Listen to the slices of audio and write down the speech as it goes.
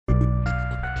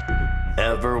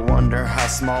Ever wonder how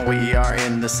small we are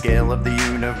in the scale of the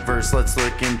universe? Let's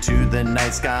look into the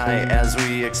night sky as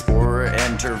we explore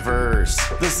and traverse.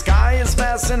 The sky is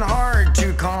vast and hard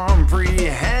to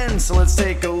comprehend, so let's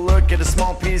take a look at a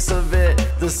small piece of it,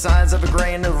 the size of a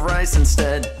grain of rice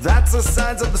instead. That's the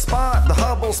size of the spot the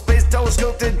Hubble Space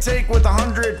Telescope did take, with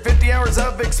 150 hours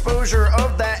of exposure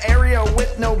of that area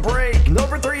with no break.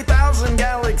 Over 3,000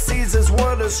 galaxies is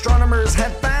what astronomers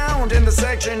had found in the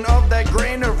section of that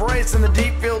grain of rice in the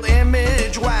deep field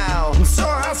image. Wow. So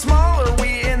how small are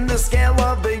we in the scale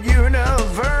of the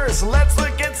universe? Let's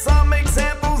look at some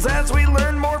examples as we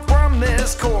learn more from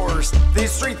this course.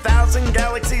 These 3,000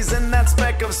 galaxies in that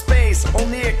speck of space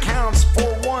only accounts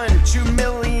for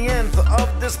 1/2,000,000th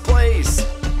of this place.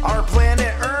 Our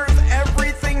planet Earth,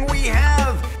 everything we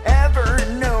have ever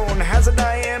known, has a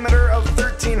diameter of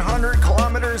 1,300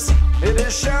 kilometers. It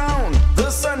is shown the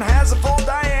sun has a full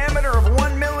diameter of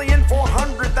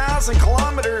 1,400,000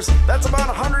 kilometers. That's about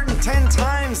 110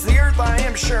 times the Earth, I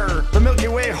am sure. The Milky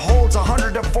Way holds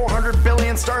 100 to 400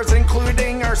 billion stars,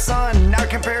 including our sun. Now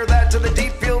compare that to the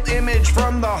deep field image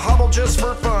from the Hubble just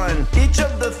for fun. Each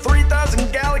of the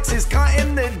 3,000 galaxies caught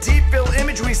in the deep field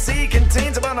image we see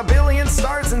contains about 1 billion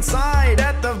stars inside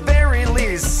at the very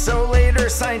least. So later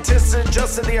scientists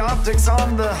adjusted the optics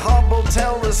on the Hubble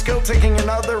telescope, taking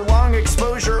another long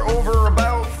exposure over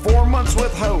about 4 months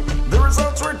with hope. The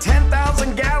results were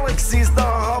 10,000 galaxies the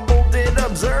Hubble did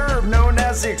observe, known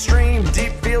as the Extreme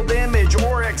Deep Field Image,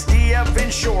 or XDF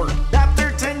in short.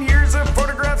 After 10 years of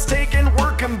photographs taken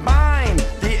were combined,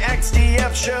 the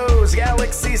XDF shows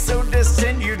galaxies so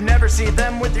distant you'd never see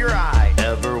them with your eye.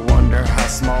 Ever wonder how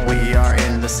small we are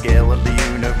in the scale of the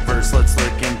universe? Let's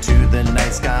look into the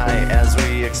night sky as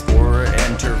we explore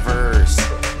and traverse.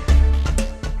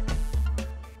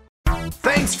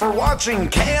 Thanks for watching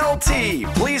KLT.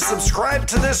 Please subscribe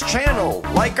to this channel,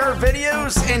 like our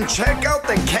videos, and check out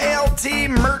the KLT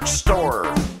merch store.